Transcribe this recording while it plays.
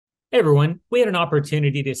Hey everyone, we had an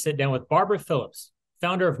opportunity to sit down with Barbara Phillips,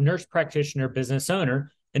 founder of Nurse Practitioner Business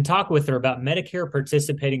Owner, and talk with her about Medicare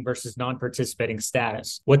participating versus non-participating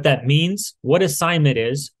status, what that means, what assignment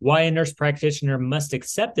is, why a nurse practitioner must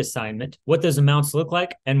accept assignment, what those amounts look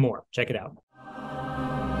like, and more. Check it out.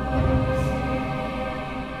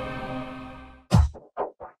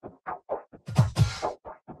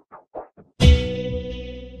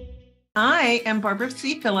 I am Barbara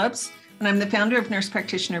C. Phillips, and I'm the founder of Nurse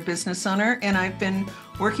Practitioner Business Owner, and I've been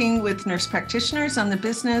working with nurse practitioners on the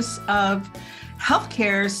business of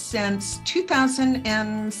healthcare since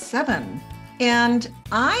 2007. And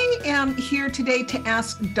I am here today to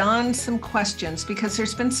ask Don some questions because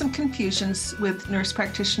there's been some confusions with nurse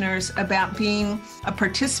practitioners about being a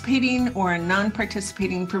participating or a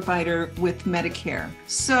non-participating provider with Medicare.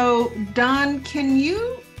 So Don, can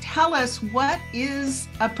you tell us what is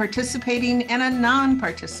a participating and a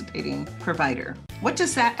non-participating provider? What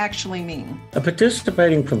does that actually mean? A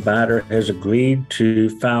participating provider has agreed to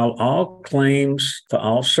file all claims for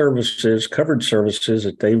all services, covered services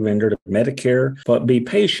that they render to Medicare, but be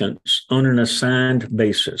patients on an assigned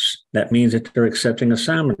basis. That means that they're accepting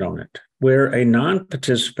assignment on it. Where a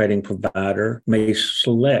non-participating provider may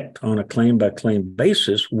select on a claim-by-claim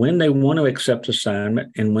basis when they want to accept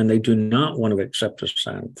assignment and when they do not want to accept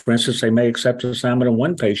assignment. For instance, they may accept assignment on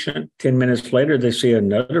one patient. 10 minutes later, they see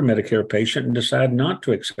another Medicare patient and decide not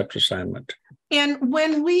to accept assignment. And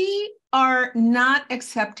when we are not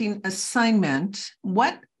accepting assignment,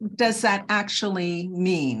 what does that actually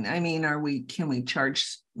mean? I mean, can we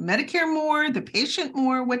charge Medicare more, the patient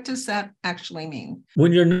more? What does that actually mean?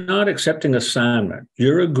 When you're not accepting assignment,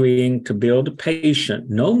 you're agreeing to bill the patient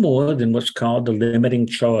no more than what's called the limiting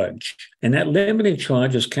charge. And that limiting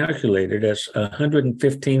charge is calculated as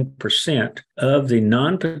 115% of the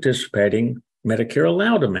non-participating Medicare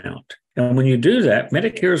allowed amount. And when you do that,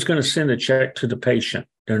 Medicare is going to send a check to the patient.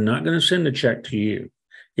 They're not going to send a check to you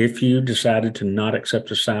if you decided to not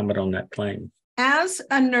accept assignment on that claim. As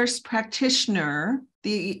a nurse practitioner,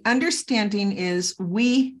 the understanding is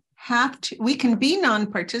we can be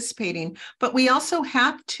non-participating, but we also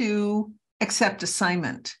have to accept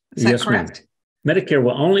assignment. Is that correct? Ma'am. Medicare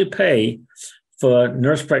will only pay for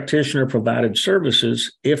nurse practitioner provided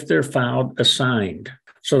services if they're filed assigned.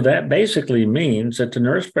 So that basically means that the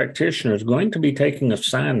nurse practitioner is going to be taking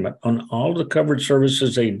assignment on all the covered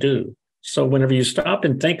services they do. So whenever you stop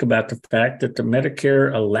and think about the fact that the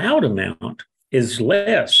Medicare allowed amount is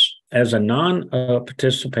less as a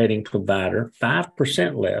non-participating provider,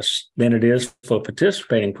 5% less than it is for a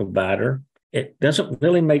participating provider, it doesn't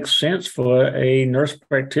really make sense for a nurse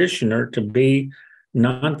practitioner to be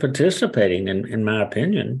non-participating, in my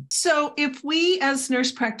opinion. So if we as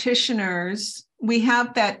nurse practitioners, we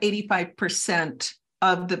have that 85%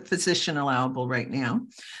 of the physician allowable right now.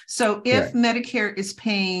 So if Medicare is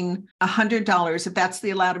paying $100, if that's the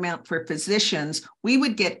allowed amount for physicians, we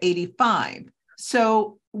would get 85.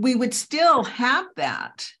 So we would still have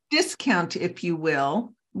that discount, if you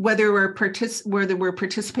will, whether we're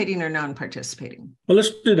participating or non-participating. Well,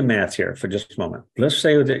 let's do the math here for just a moment. Let's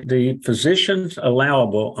say that the physician's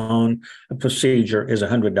allowable on a procedure is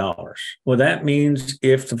 $100. Well, that means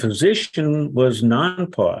if the physician was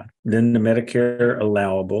non-par, then the Medicare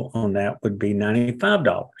allowable on that would be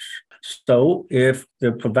 $95. So if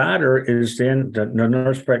the provider is then, the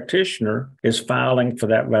nurse practitioner is filing for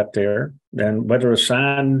that right there, then whether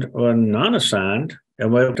assigned or non-assigned,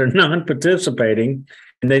 and whether they're non-participating,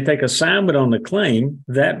 and they take assignment on the claim,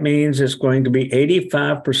 that means it's going to be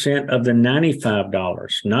 85% of the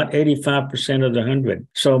 $95, not 85% of the 100.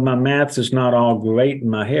 So my math is not all great in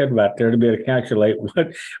my head right there to be able to calculate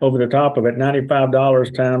what over the top of it,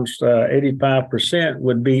 $95 times 85%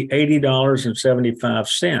 would be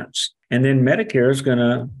 $80.75. And then Medicare is going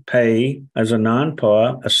to pay as a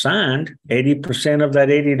non-par assigned 80% of that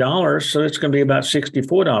 $80. So it's going to be about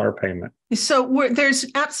 $64 payment. So there's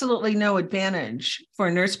absolutely no advantage for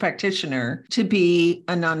a nurse practitioner to be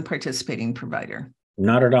a non-participating provider.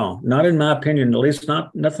 Not at all. Not in my opinion, at least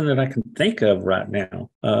nothing that I can think of right now.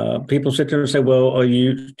 People sit there and say, well, do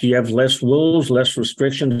you have less rules, less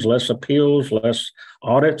restrictions, less appeals, less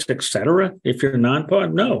audits, et cetera, if you're non-par?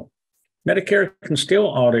 No. Medicare can still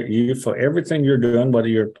audit you for everything you're doing, whether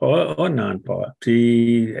you're par or non-par.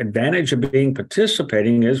 The advantage of being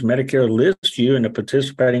participating is Medicare lists you in the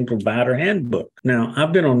participating provider handbook. Now,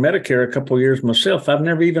 I've been on Medicare a couple of years myself. I've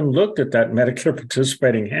never even looked at that Medicare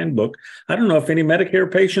participating handbook. I don't know if any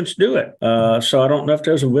Medicare patients do it. So I don't know if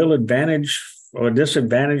there's a real advantage or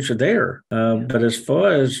disadvantage there. But as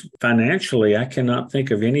far as financially, I cannot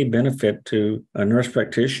think of any benefit to a nurse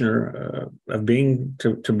practitioner of being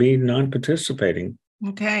to be non-participating.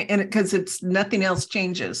 Okay. And because it's nothing else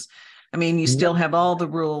changes. I mean, you still have all the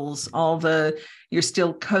rules, you're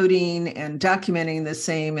still coding and documenting the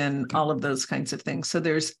same and all of those kinds of things. So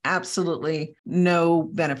there's absolutely no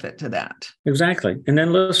benefit to that. Exactly. And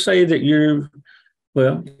then let's say that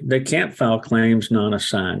they can't file claims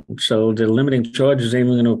non-assigned. So the limiting charge is even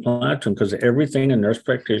going to apply to them because everything a nurse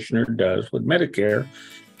practitioner does with Medicare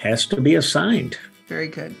has to be assigned. Very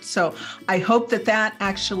good. So I hope that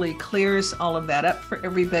actually clears all of that up for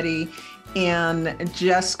everybody. And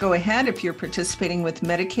just go ahead, if you're participating with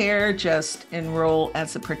Medicare, just enroll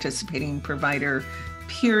as a participating provider,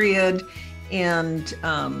 period. And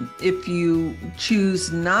if you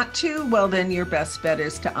choose not to, well, then your best bet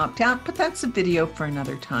is to opt out. But that's a video for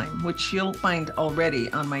another time, which you'll find already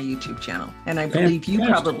on my YouTube channel. And I believe you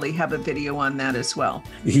probably have a video on that as well.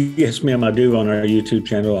 Yes, ma'am, I do on our YouTube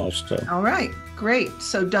channel also. All right, great.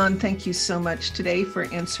 So Don, thank you so much today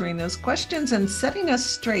for answering those questions and setting us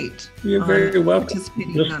straight. You're very welcome.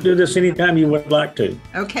 Let's do this anytime you would like to.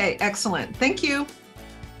 Okay, excellent. Thank you.